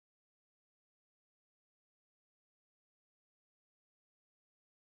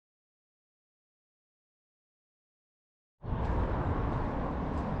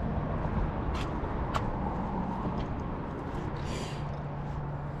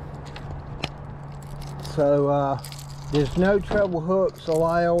So there's no treble hooks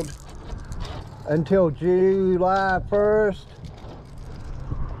allowed until July 1st.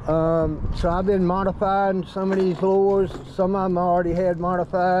 So I've been modifying some of these lures. Some of them I already had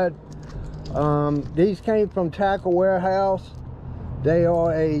modified. These came from Tackle Warehouse. They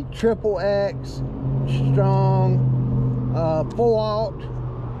are a triple X strong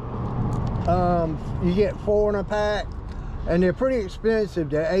 4/0. You get 4 in a pack, and they're pretty expensive.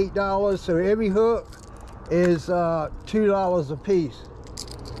 They're $8, so every hook is $2 a piece.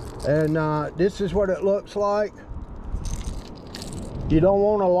 And this is what it looks like. You don't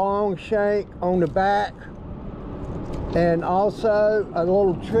want a long shank on the back. And also a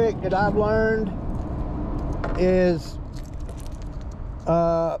little trick that I've learned is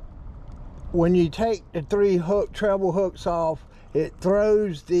when you take the 3 treble hooks off, it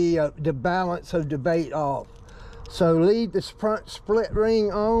throws the balance of the bait off. So leave the front split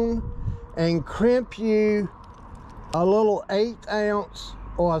ring on and crimp you a little 1/8 ounce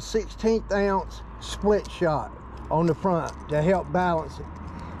or a 1/16 ounce split shot on the front to help balance it,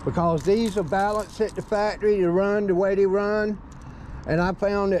 because these are balanced at the factory to run the way they run, and I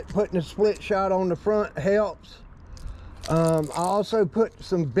found that putting a split shot on the front helps. I also put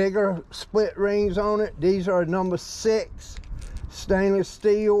some bigger split rings on it. These are number 6 stainless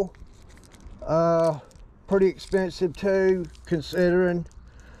steel. Pretty expensive too, considering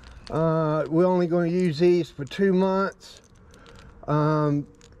we're only going to use these for 2 months.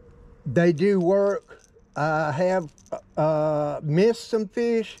 They do work. I have missed some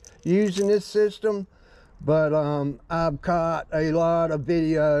fish using this system, but I've caught a lot of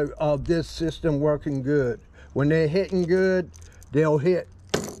video of this system working good. When they're hitting good, they'll hit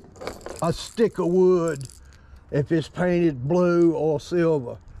a stick of wood if it's painted blue or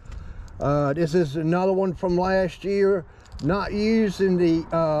silver. This is another one from last year, not using the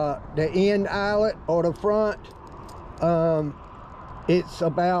end eyelet or the front. It's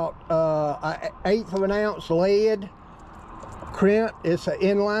about 1/8 of an ounce lead crimp. It's an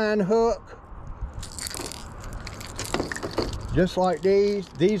inline hook, just like these.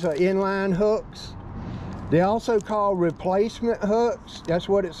 These are inline hooks. They also call replacement hooks. That's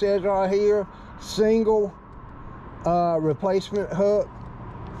what it says right here. Single replacement hook.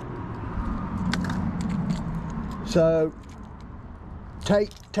 So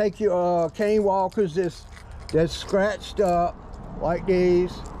take your cane walkers that's scratched up like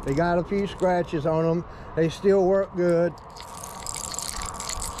these. They got a few scratches on them. They still work good.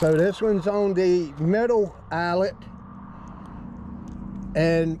 So this one's on the middle eyelet,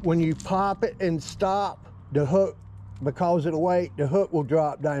 and when you pop it and stop, the hook, because of the weight, the hook will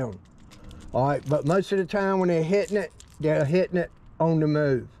drop down. All right, but most of the time when they're hitting it on the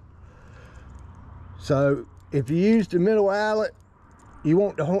move. So if you use the middle eyelet, you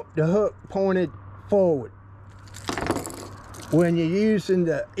want the hook pointed forward. When you're using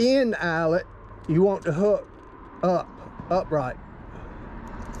the end eyelet, you want the hook upright.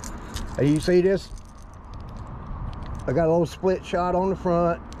 And you see this? I got a little split shot on the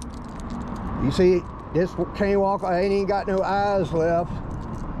front. You see this cane walker, I ain't even got no eyes left.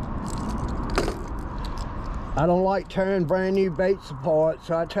 I don't like tearing brand new baits apart,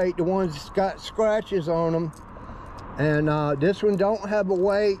 so I take the ones that's got scratches on them. And this one don't have a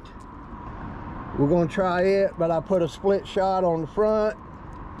weight. We're gonna try it, but I put a split shot on the front.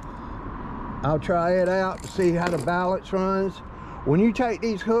 I'll try it out to see how the balance runs. When you take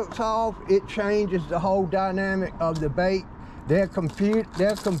these hooks off, it changes the whole dynamic of the bait. They're computer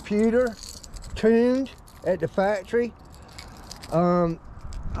tuned at the factory.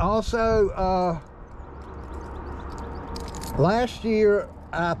 Also, last year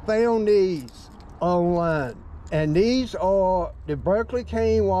I found these online, and these are the Berkley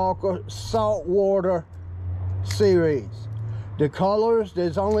Cane Walker Saltwater series. The colors,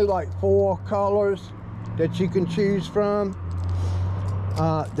 there's only like 4 colors that you can choose from.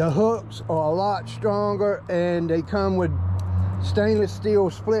 The hooks are a lot stronger, and they come with stainless steel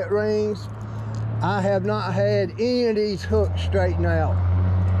split rings. I have not had any of these hooks straighten out.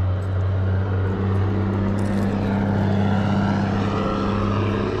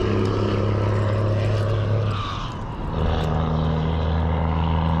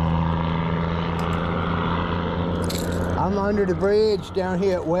 I'm under the bridge down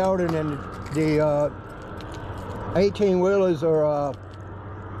here at Weldon, and the 18-wheelers are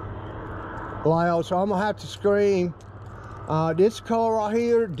loud, so I'm gonna have to scream. This color right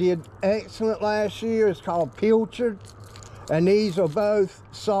here did excellent last year. It's called Pilchard, and these are both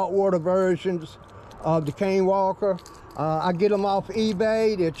saltwater versions of the cane walker. I get them off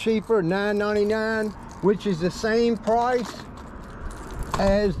eBay. They're cheaper, $9.99, which is the same price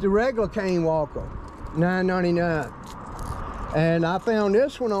as the regular cane walker. $9.99. And I found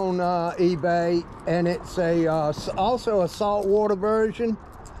this one on eBay, and it's a also a saltwater version.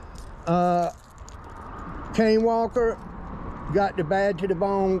 Cane walker, got the bad to the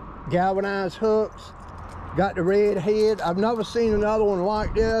bone galvanized hooks, got the red head. I've never seen another one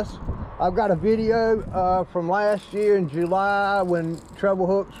like this. I've got a video from last year in July when treble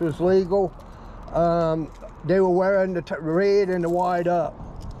hooks was legal. They were wearing the red and the white up.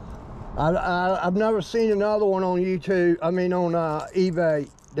 I've never seen another one on YouTube, I mean on eBay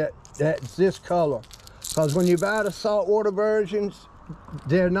that's this color. Because when you buy the saltwater versions,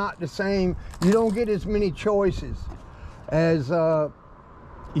 they're not the same. You don't get as many choices as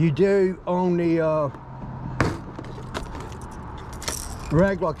you do on the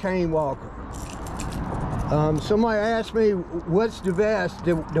regular cane walker. Somebody asked me what's the best,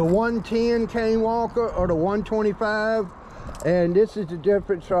 the 110 cane walker or the 125, and this is the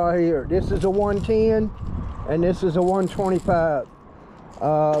difference right here. This is a 110 and this is a 125.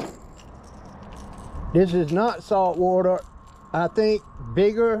 This is not saltwater. I think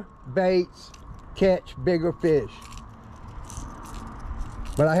bigger baits catch bigger fish.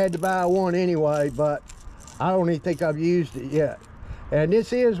 But I had to buy one anyway, but I don't even think I've used it yet. And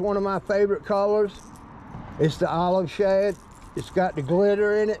this is one of my favorite colors. It's the olive shad. It's got the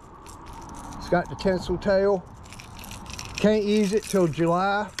glitter in it. It's got the tinsel tail. Can't use it till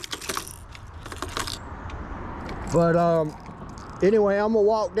July. But anyway, I'm gonna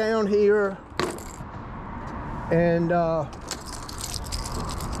walk down here and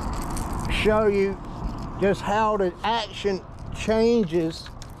show you just how the action changes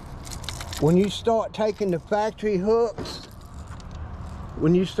when you start taking the factory hooks.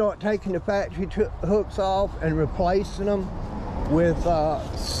 When you start taking the factory hooks off and replacing them with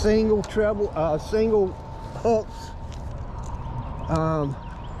single hooks.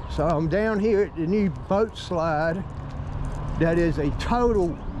 So I'm down here at the new boat slide that is a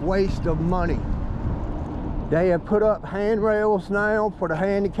total waste of money. They have put up handrails now for the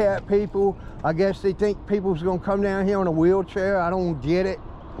handicapped people. I guess they think people's gonna come down here on a wheelchair. I don't get it.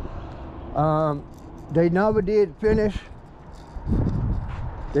 They never did finish.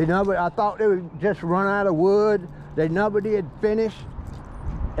 I thought they would just run out of wood. They never did finish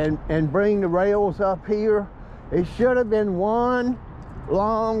and bring the rails up here. It should have been one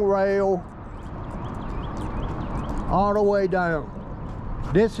long rail all the way down.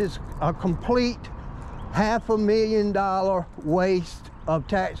 This is a complete $500,000 waste of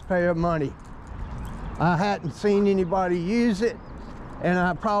taxpayer money. I hadn't seen anybody use it, and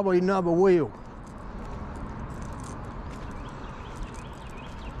I probably never will.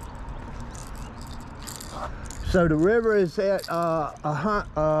 So the river is at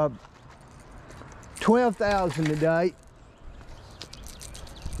 12,000 today.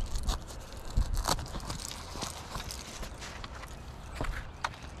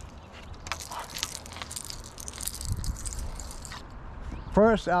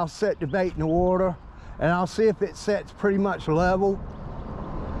 First, I'll set the bait in the water, and I'll see if it sets pretty much level,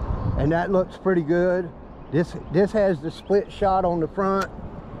 and that looks pretty good. This has the split shot on the front.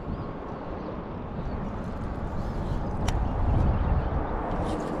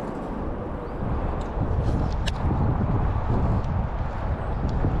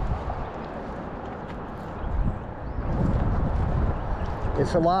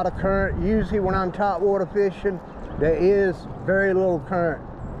 It's a lot of current. Usually when I'm top water fishing, there is very little current.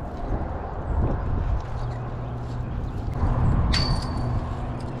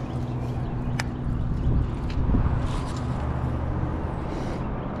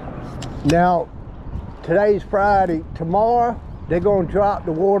 Now, today's Friday. Tomorrow, they're going to drop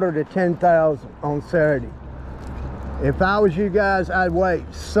the water to 10,000 on Saturday. If I was you guys, I'd wait.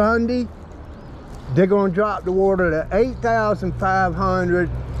 Sunday, they're going to drop the water to 8,500,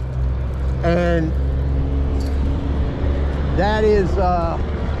 and that is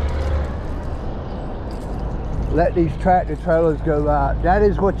let these tractor trailers go out. That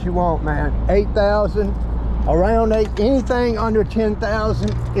is what you want, man. 8,000, around 8, anything under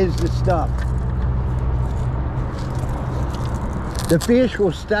 10,000 is the stuff. The fish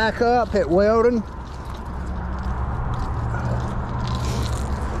will stack up at Weldon.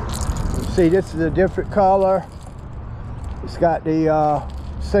 See, this is a different color. It's got the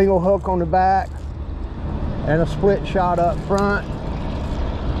single hook on the back and a split shot up front.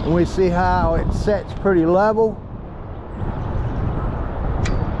 And we see how it sets pretty level.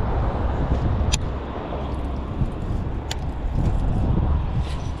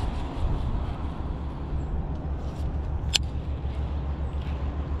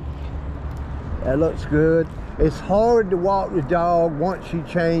 That looks good. It's hard to walk the dog once you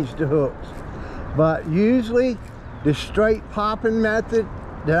change the hooks. But usually the straight popping method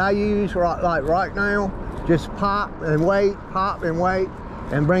that I use like right now, just pop and wait,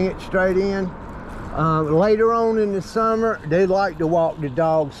 and bring it straight in. Later on in the summer, they like to walk the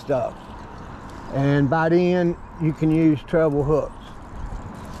dog stuff, and by then you can use treble hooks.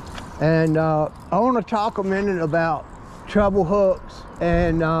 And I want to talk a minute about treble hooks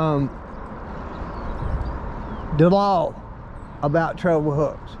and the law about treble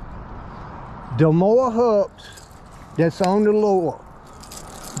hooks. The more hooks that's on the lure,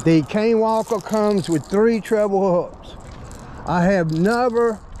 the cane walker comes with 3 treble hooks. I have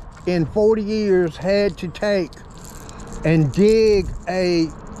never in 40 years had to take and dig a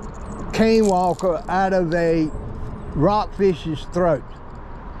cane walker out of a rockfish's throat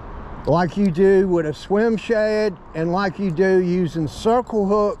like you do with a swim shad, and like you do using circle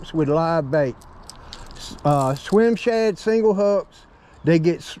hooks with live bait. Swim shad single hooks,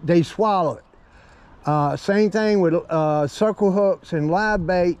 they swallow it. Same thing with circle hooks and live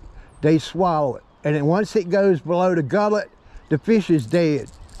bait, they swallow it. And then once it goes below the gullet, the fish is dead.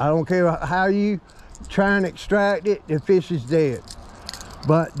 I don't care how you try and extract it, the fish is dead.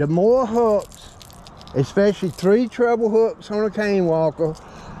 But the more hooks, especially 3 treble hooks on a cane walker,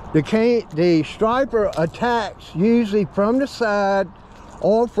 the striper attacks usually from the side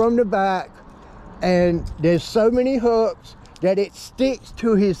or from the back, and there's so many hooks that it sticks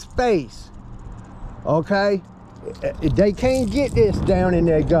to his face. Okay, they can't get this down in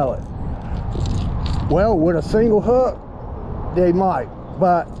their gullet. Well, with a single hook they might.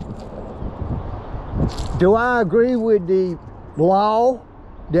 But do I agree with the law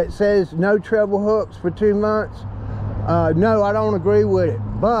that says no treble hooks for 2 months? No, I don't agree with it.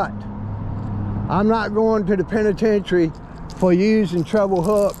 But I'm not going to the penitentiary for using treble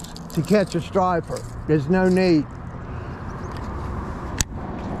hooks to catch a striper. There's no need.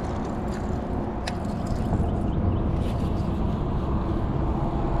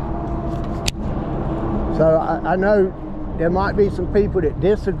 So I know there might be some people that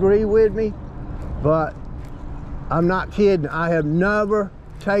disagree with me, but I'm not kidding. I have never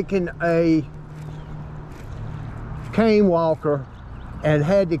taken a cane walker and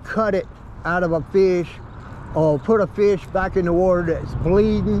had to cut it out of a fish or put a fish back in the water that's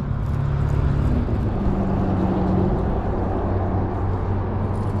bleeding.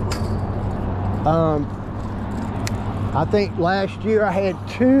 I think last year I had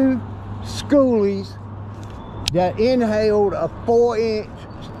 2 schoolies that inhaled a 4-inch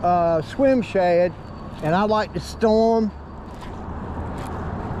swim shad, and I like to storm.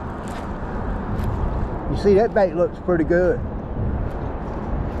 You see, that bait looks pretty good.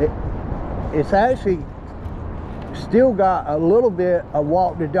 It's actually still got a little bit of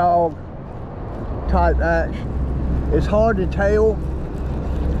walk the dog type action. It's hard to tell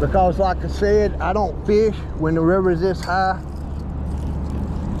because, like I said, I don't fish when the river is this high.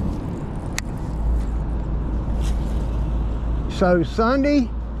 So Sunday,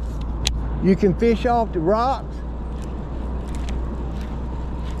 you can fish off the rocks.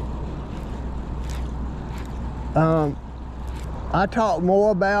 I talk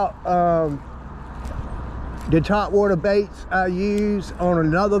more about the top water baits I use on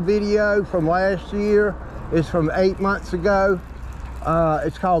another video from last year. It's from 8 months ago.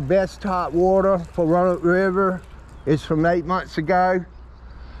 It's called Best Top Water for Roanoke River. It's from 8 months ago.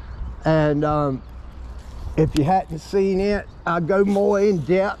 And if you hadn't seen it, I go more in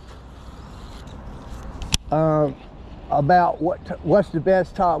depth about what's the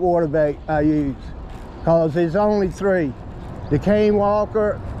best top water bait I use, because there's only 3: the cane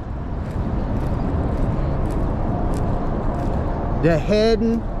walker, the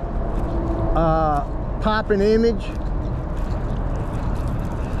heading popping image,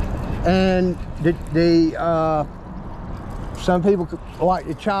 and the some people like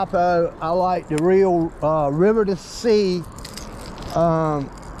the Chapo. I like the real River to Sea.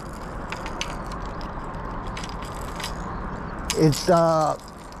 It's the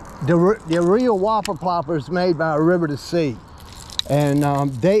real whopper ploppers made by River to Sea, and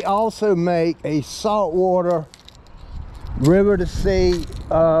they also make a saltwater River to Sea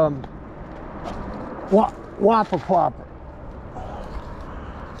whopper plopper.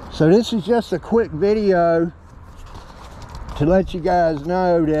 So this is just a quick video to let you guys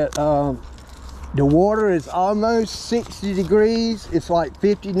know that the water is almost 60 degrees. It's like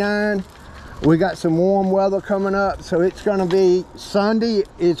 59. We got some warm weather coming up, so it's going to be Sunday.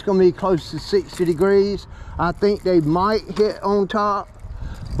 It's going to be close to 60 degrees. I think they might hit on top,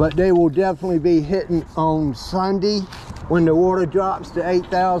 but they will definitely be hitting on Sunday when the water drops to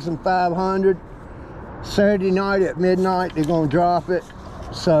 8,500. Saturday night at midnight, they're going to drop it.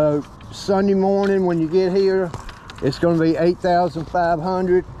 So Sunday morning when you get here, it's going to be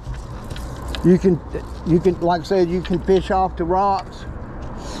 8,500. You can, like I said, you can fish off the rocks.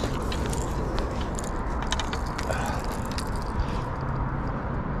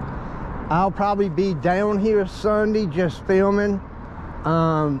 I'll probably be down here Sunday just filming.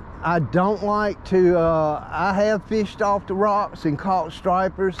 I don't like to, I have fished off the rocks and caught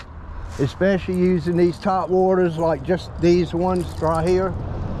stripers, especially using these top waters like just these ones right here.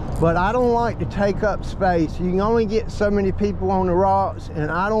 But I don't like to take up space. You can only get so many people on the rocks, and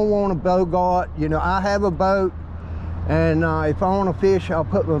I don't want to bogart. You know, I have a boat, and if I want to fish, I'll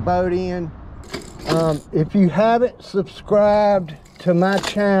put my boat in. If you haven't subscribed to my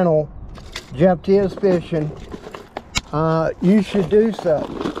channel, Jeff T's Fishing, you should do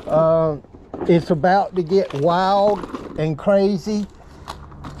so. It's about to get wild and crazy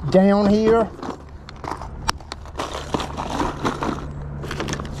down here.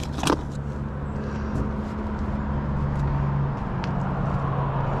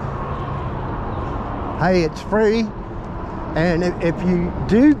 Hey, it's free, and if you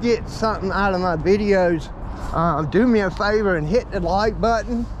do get something out of my videos, do me a favor and hit the like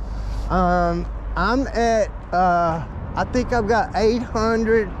button. I'm at, I think I've got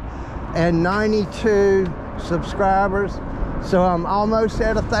 892 subscribers, so I'm almost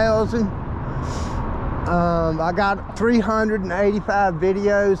at 1,000. I got 385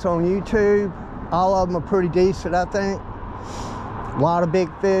 videos on YouTube. All of them are pretty decent, I think. A lot of big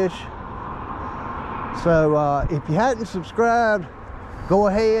fish. So if you hadn't subscribed, go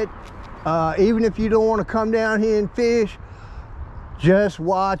ahead. Even if you don't want to come down here and fish, just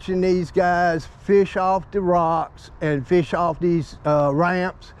watching these guys fish off the rocks and fish off these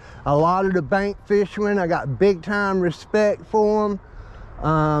ramps. A lot of the bank fishermen, I got big time respect for them.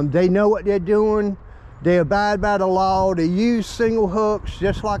 They know what they're doing. They abide by the law. They use single hooks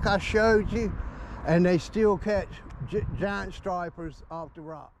just like I showed you, and they still catch giant stripers off the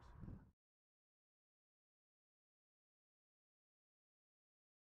rock.